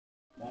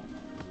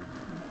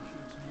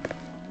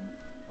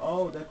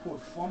Oh, they're called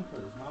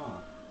swampers, huh?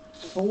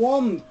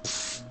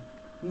 Swamps!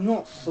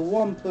 Not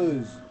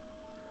swampers.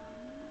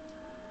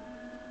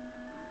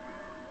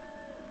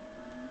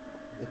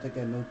 Yet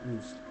again, no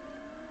boost.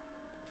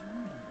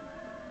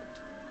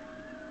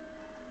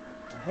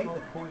 I hate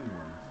the coin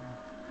ones.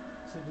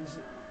 So does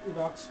it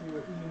asks for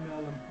your email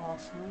and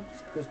password?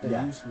 Because they're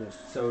Yeah. useless.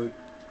 So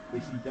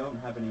if you don't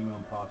have an email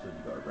and password,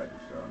 you've got to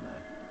register on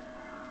there.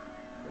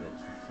 But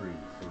it's for free,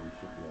 so we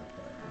should be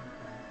okay.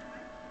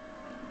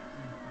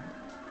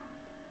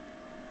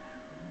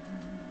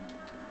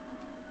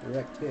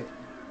 Direct hit.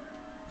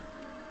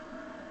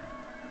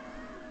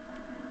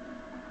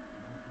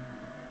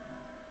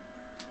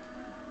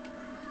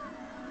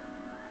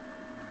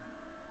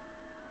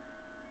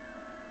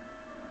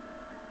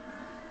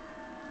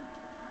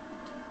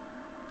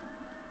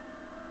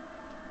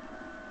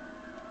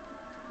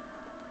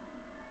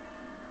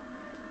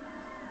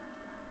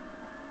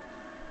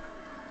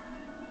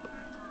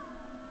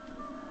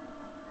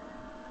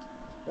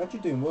 You're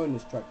actually doing well in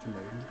this tractor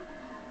mode.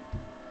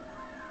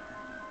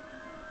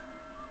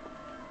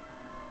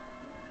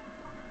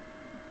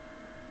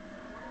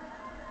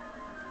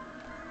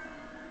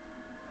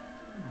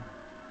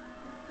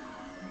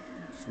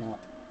 Snap.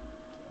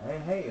 I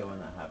hate it when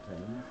that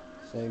happens.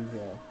 Same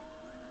here.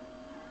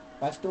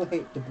 I still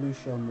hate the blue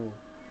shell more.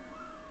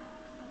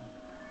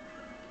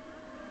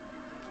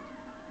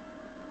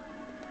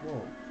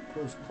 Whoa,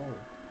 close call.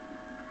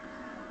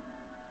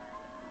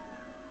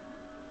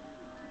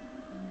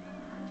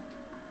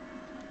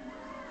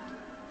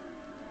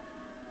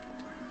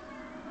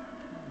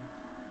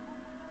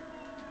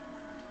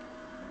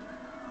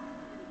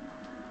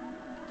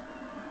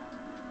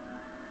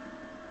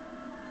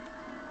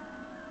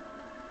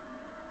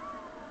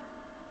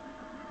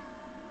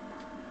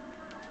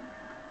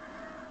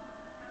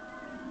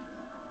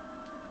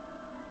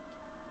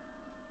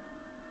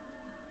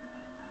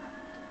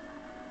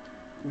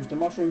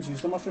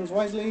 Use the mushrooms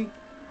wisely.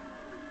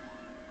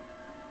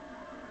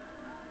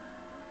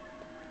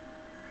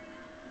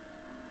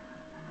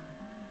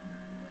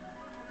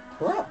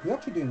 Crap, you're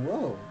actually doing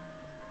well.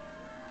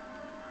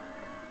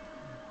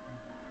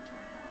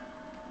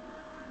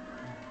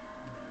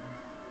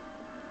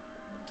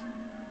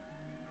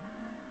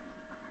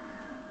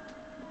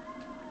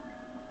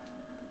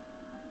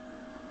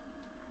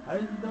 How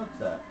did you dodge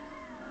that?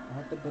 I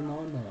had the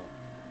banana.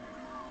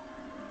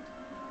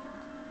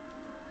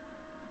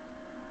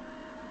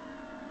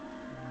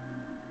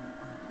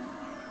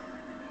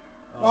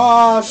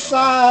 Oh, Ah,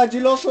 sad! You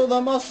lost all the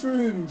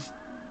mushrooms!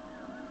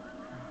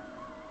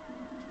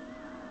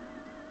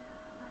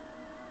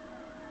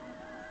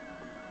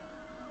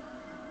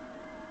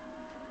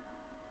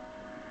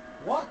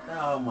 what?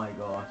 Oh my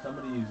gosh,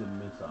 somebody used a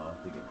missile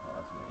to get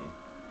past me.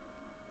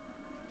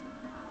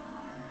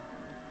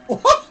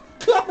 What?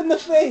 Clap in the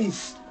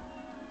face!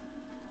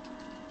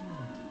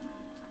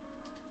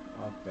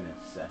 I'll finish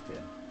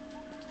second.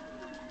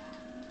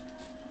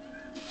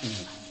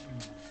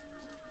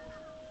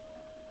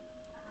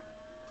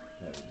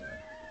 There we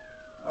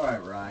go.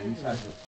 Alright, Ryan, you have